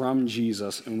gaze from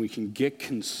Jesus and we can get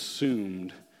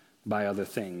consumed by other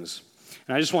things.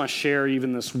 And I just want to share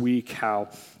even this week how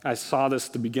I saw this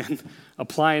to begin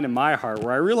applying in my heart,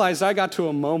 where I realized I got to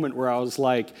a moment where I was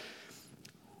like,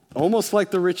 almost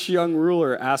like the rich young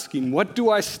ruler asking, what do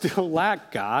I still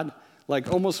lack, God?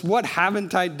 Like almost what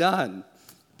haven't I done?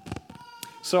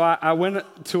 So I went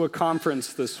to a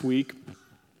conference this week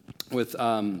with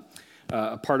a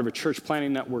part of a church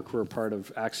planning network. We're a part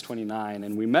of Acts 29,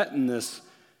 and we met in this,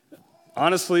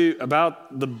 honestly,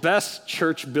 about the best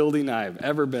church building I've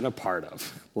ever been a part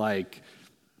of. Like,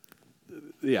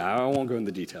 yeah, I won't go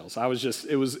into details.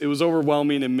 It was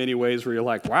overwhelming in many ways where you're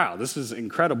like, wow, this is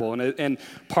incredible. And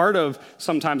part of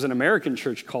sometimes an American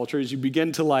church culture is you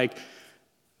begin to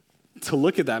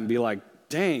look at that and be like,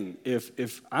 dang,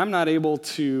 if I'm not able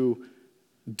to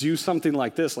do something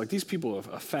like this, like these people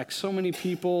affect so many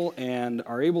people and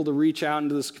are able to reach out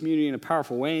into this community in a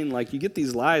powerful way, and like you get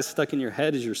these lies stuck in your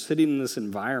head as you're sitting in this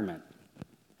environment.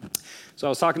 So I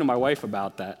was talking to my wife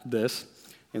about this,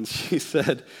 and she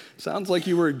said, sounds like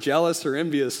you were jealous or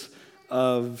envious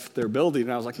of their building.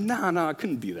 And I was like, no, it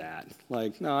couldn't be that.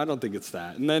 Like, no, I don't think it's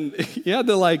that. And then you had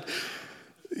to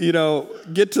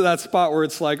get to that spot where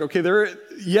it's like, okay, there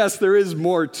is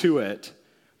more to it.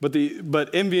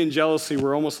 But envy and jealousy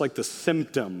were almost like the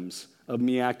symptoms of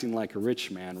me acting like a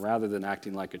rich man rather than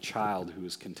acting like a child who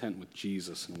is content with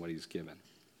Jesus and what he's given.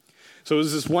 So it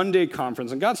was this one-day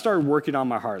conference, and God started working on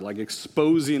my heart, like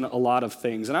exposing a lot of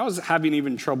things. And I was having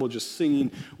even trouble just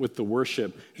singing with the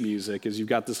worship music, as you've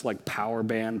got this like power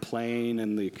band playing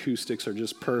and the acoustics are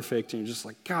just perfect. And you're just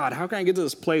like, God, how can I get to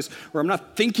this place where I'm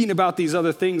not thinking about these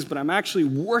other things, but I'm actually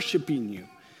worshiping you?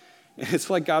 And it's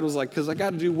like God was like, because I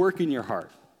got to do work in your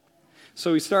heart.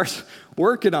 So he starts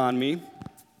working on me,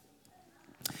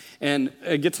 and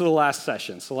I get to the last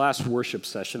session, it's the last worship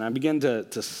session. I begin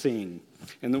to sing.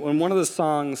 And one of the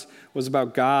songs was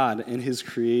about God and his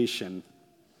creation,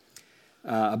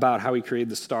 about how he created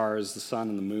the stars, the sun,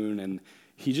 and the moon. And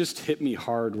he just hit me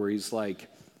hard where he's like,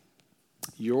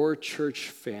 your church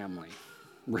family,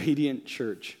 Radiant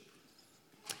Church,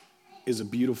 is a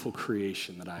beautiful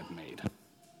creation that I've made.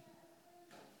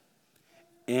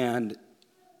 And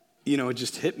it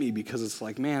just hit me because it's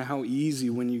like, man, how easy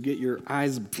when you get your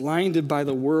eyes blinded by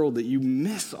the world that you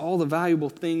miss all the valuable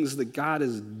things that God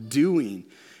is doing.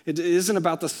 It isn't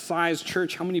about the size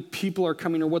church, how many people are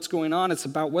coming or what's going on. It's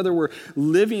about whether we're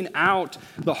living out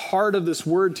the heart of this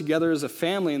word together as a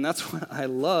family. And that's what I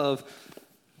love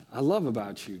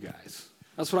about you guys.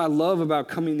 That's what I love about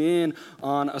coming in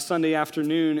on a Sunday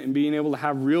afternoon and being able to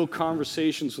have real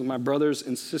conversations with my brothers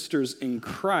and sisters in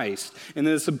Christ. And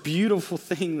it's a beautiful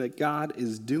thing that God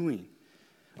is doing.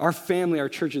 Our family, our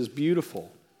church is beautiful.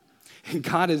 And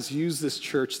God has used this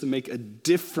church to make a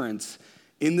difference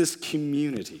in this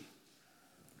community.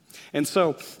 And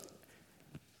so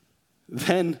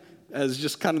then, as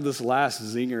just kind of this last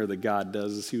zinger that God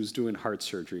does, is he was doing heart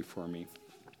surgery for me.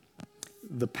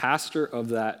 The pastor of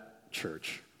that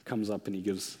church comes up and he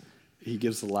gives he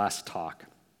gives the last talk,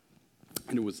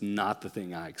 and it was not the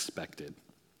thing I expected.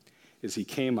 Is he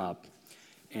came up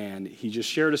and he just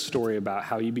shared a story about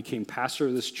how he became pastor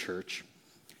of this church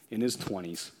in his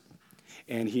 20s,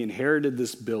 and he inherited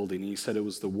this building. He said it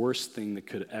was the worst thing that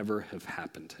could ever have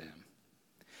happened to him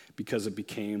because it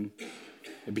became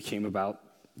about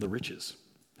the riches.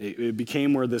 It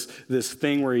became where this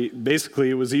thing where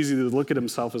it was easy to look at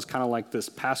himself as kind of like this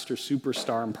pastor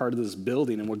superstar and part of this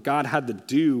building. And what God had to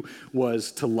do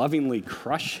was to lovingly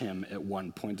crush him at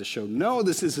one point to show, no,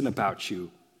 this isn't about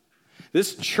you.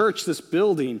 This church, this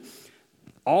building,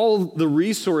 all the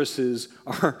resources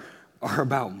are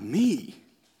about me.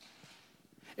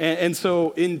 And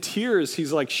so in tears,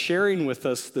 he's like sharing with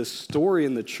us this story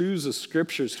and the truths of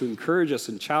scriptures to encourage us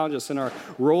and challenge us in our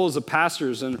role as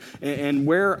pastors, and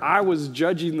where I was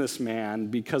judging this man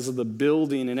because of the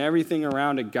building and everything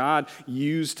around it. God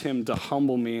used him to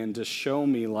humble me and to show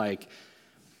me like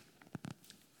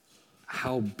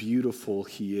how beautiful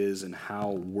he is and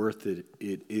how worth it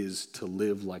is to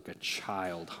live like a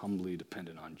child, humbly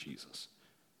dependent on Jesus.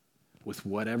 With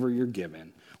whatever you're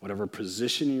given, whatever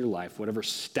position in your life, whatever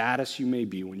status you may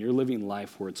be, when you're living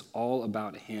life where it's all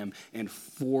about him and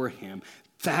for him,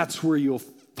 that's where you'll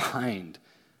find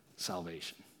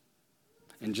salvation.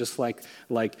 And just like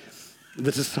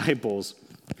the disciples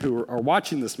who are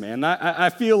watching this man, I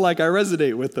feel like I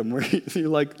resonate with them, where you're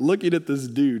like looking at this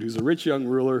dude who's a rich young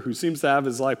ruler who seems to have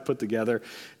his life put together,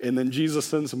 and then Jesus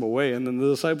sends him away, and then the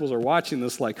disciples are watching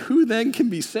this like, who then can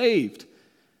be saved?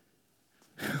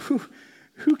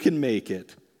 Who can make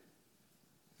it?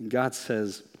 And God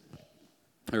says,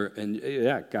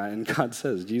 God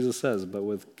says, Jesus says, but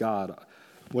with God,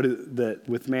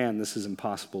 with man this is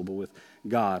impossible, but with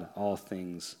God all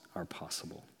things are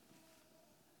possible.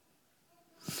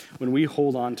 When we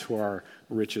hold on to our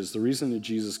riches, the reason that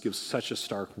Jesus gives such a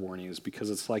stark warning is because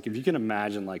it's like, if you can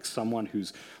imagine like someone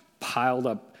who's piled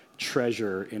up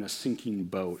treasure in a sinking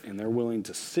boat, and they're willing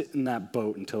to sit in that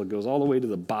boat until it goes all the way to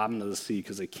the bottom of the sea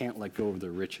because they can't let go of their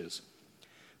riches.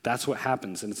 That's what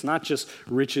happens. And it's not just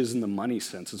riches in the money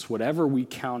sense. It's whatever we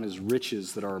count as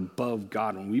riches that are above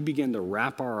God. When we begin to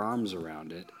wrap our arms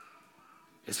around it,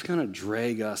 it's going to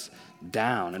drag us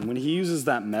down. And when he uses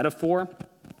that metaphor,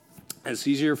 it's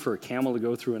easier for a camel to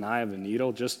go through an eye of a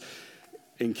needle. Just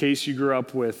in case you grew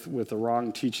up with the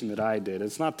wrong teaching that I did,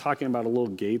 it's not talking about a little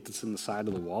gate that's in the side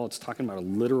of the wall. It's talking about a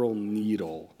literal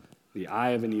needle, the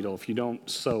eye of a needle. If you don't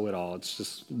sew it all, it's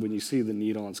just when you see the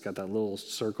needle and it's got that little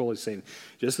circle, it's saying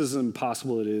just as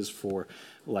impossible it is for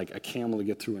like a camel to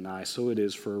get through an eye, so it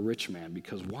is for a rich man.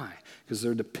 Because why? Because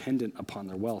they're dependent upon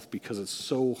their wealth, because it's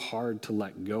so hard to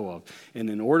let go of. And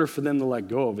in order for them to let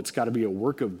go of, it's got to be a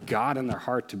work of God in their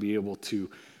heart to be able to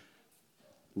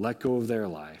let go of their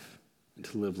life and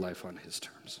to live life on his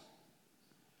terms.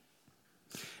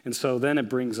 And so then it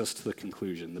brings us to the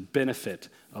conclusion, the benefit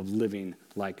of living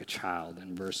like a child.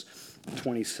 In verse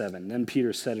 27, then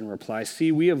Peter said in reply,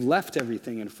 "See, we have left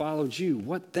everything and followed you.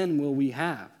 What then will we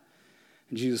have?"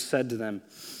 And Jesus said to them,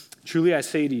 "Truly I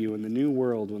say to you, in the new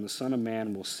world, when the Son of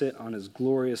Man will sit on his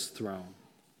glorious throne,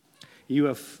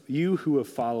 you who have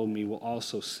followed me will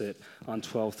also sit on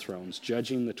 12 thrones,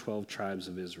 judging the 12 tribes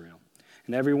of Israel.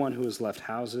 And everyone who has left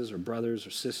houses or brothers or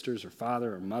sisters or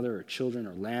father or mother or children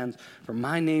or lands for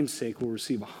my name's sake will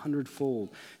receive 100-fold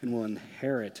and will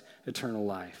inherit eternal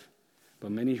life.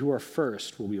 But many who are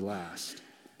first will be last,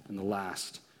 and the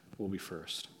last will be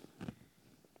first."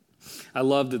 I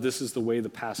love that this is the way the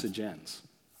passage ends,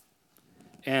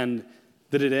 and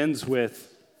that it ends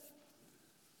with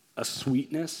a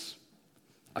sweetness,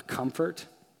 a comfort,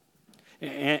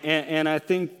 and I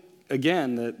think,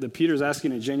 again, that Peter's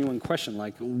asking a genuine question,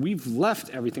 like, we've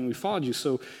left everything, we followed you,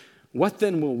 so what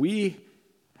then will we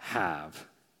have?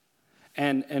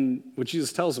 And what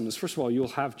Jesus tells them is, first of all, you'll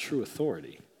have true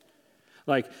authority.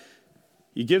 Like,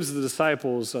 he gives the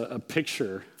disciples a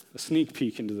picture, a sneak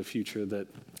peek into the future, that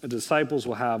the disciples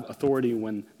will have authority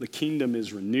when the kingdom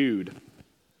is renewed.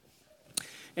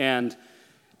 And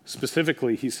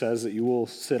specifically, he says that you will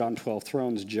sit on 12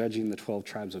 thrones judging the 12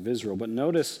 tribes of Israel. But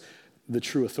notice the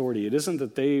true authority. It isn't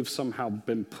that they've somehow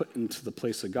been put into the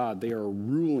place of God. They are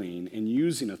ruling and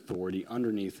using authority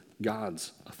underneath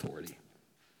God's authority.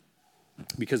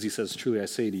 Because he says, "Truly I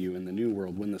say to you, in the new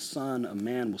world, when the Son of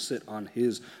Man will sit on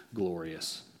his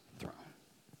glorious throne."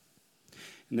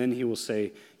 And then he will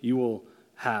say, you will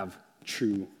have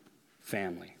true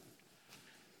family.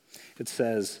 It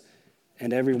says,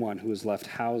 "And everyone who has left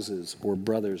houses or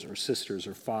brothers or sisters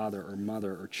or father or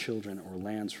mother or children or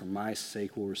lands for my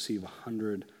sake will receive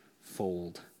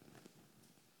 100-fold.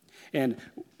 And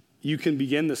you can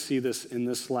begin to see this in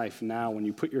this life now when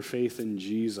you put your faith in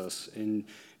Jesus and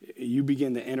you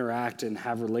begin to interact and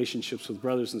have relationships with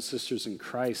brothers and sisters in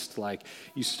Christ. Like,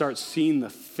 you start seeing the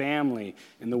family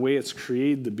and the way it's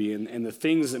created to be, and the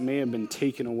things that may have been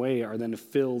taken away are then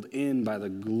filled in by the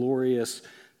glorious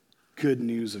good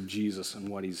news of Jesus and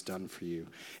what he's done for you.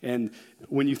 And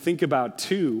when you think about,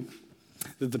 too,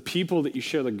 that the people that you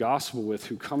share the gospel with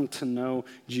who come to know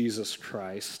Jesus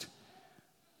Christ,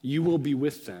 you will be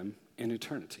with them in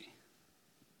eternity.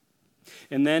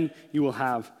 And then you will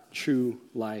have true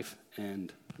life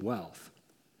and wealth.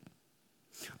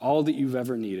 All that you've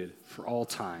ever needed for all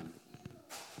time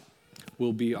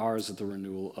will be ours at the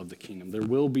renewal of the kingdom. There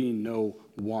will be no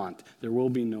want. There will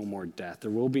be no more death.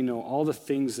 There will be all the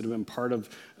things that have been part of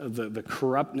the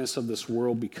corruptness of this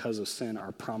world because of sin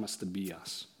are promised to be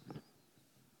us.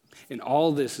 And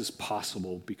all this is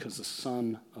possible because the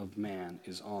Son of Man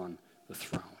is on the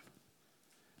throne.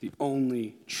 The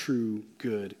only true,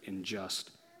 good, and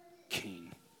just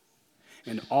King.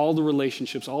 And all the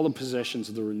relationships, all the possessions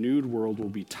of the renewed world will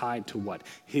be tied to what?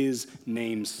 His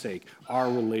name's sake,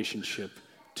 our relationship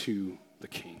to the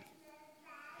King.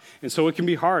 And so it can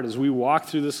be hard as we walk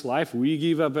through this life. We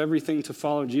give up everything to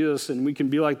follow Jesus, and we can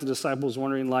be like the disciples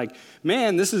wondering like,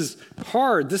 man, this is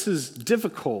hard, this is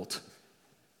difficult.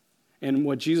 And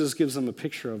what Jesus gives them a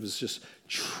picture of is just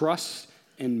trust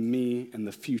in me and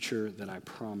the future that I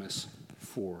promise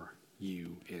for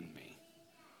you in me.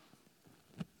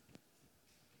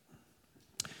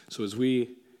 So as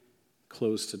we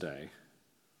close today,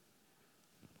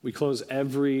 we close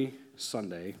every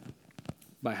Sunday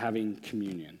by having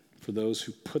communion for those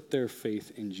who put their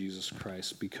faith in Jesus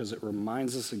Christ, because it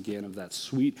reminds us again of that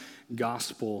sweet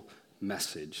gospel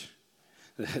message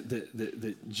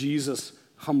that Jesus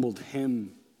humbled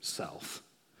himself,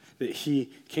 that he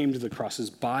came to the cross,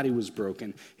 his body was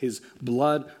broken, his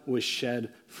blood was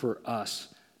shed for us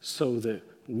so that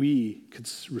we could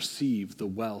receive the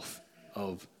wealth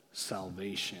of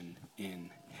salvation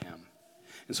in him.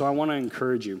 And so I want to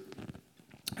encourage you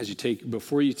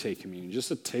before you take communion, just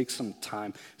to take some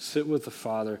time, sit with the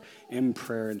Father in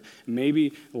prayer. And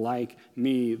maybe like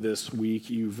me this week,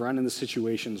 you've run into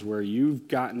situations where you've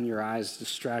gotten your eyes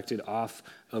distracted off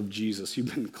of Jesus.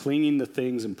 You've been clinging to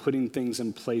things and putting things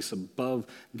in place above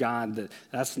God.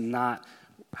 That's not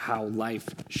how life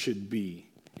should be.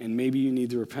 And maybe you need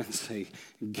to repent and say,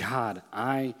 God,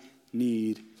 I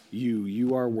need you.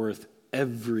 You are worth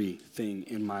everything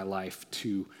in my life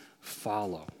to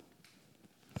follow.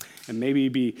 And maybe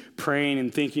be praying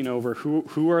and thinking over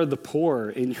who are the poor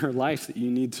in your life that you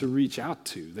need to reach out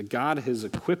to, that God has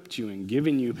equipped you and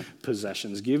given you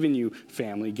possessions, given you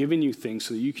family, given you things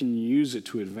so that you can use it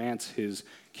to advance his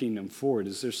kingdom forward.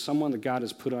 Is there someone that God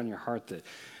has put on your heart that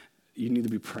you need to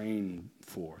be praying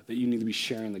for, that you need to be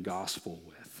sharing the gospel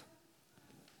with?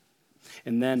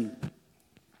 And then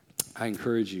I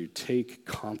encourage you, take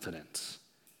confidence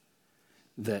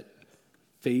that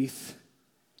faith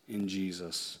in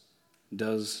Jesus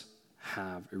does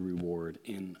have a reward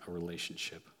in a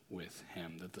relationship with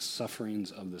him, that the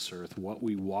sufferings of this earth, what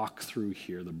we walk through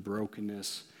here, the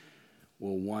brokenness,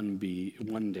 will one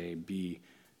day be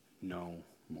no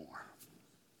more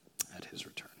at his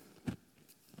return.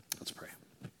 Let's pray.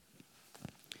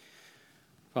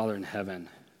 Father in heaven,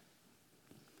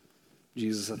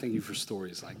 Jesus, I thank you for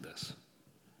stories like this.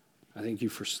 I thank you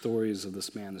for stories of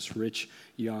this man, this rich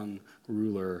young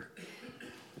ruler,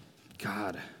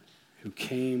 God, who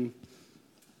came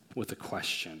with a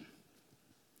question.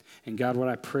 And God, what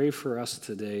I pray for us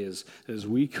today is as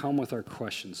we come with our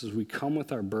questions, as we come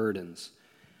with our burdens,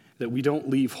 that we don't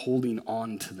leave holding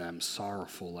on to them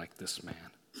sorrowful like this man,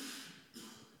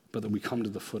 but that we come to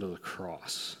the foot of the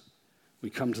cross. We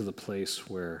come to the place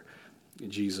where,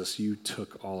 Jesus, you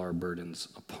took all our burdens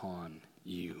upon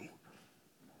you.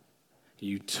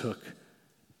 You took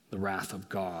the wrath of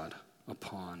God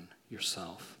upon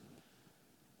yourself.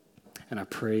 And I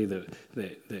pray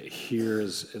that here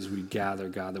as we gather,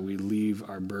 God, that we leave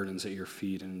our burdens at your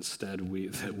feet, and instead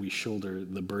that we shoulder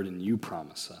the burden you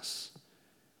promise us,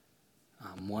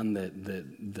 one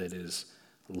that is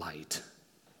light.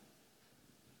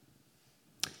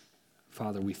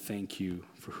 Father, we thank you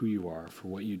for who you are, for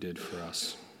what you did for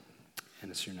us. And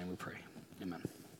it's your name we pray. Amen.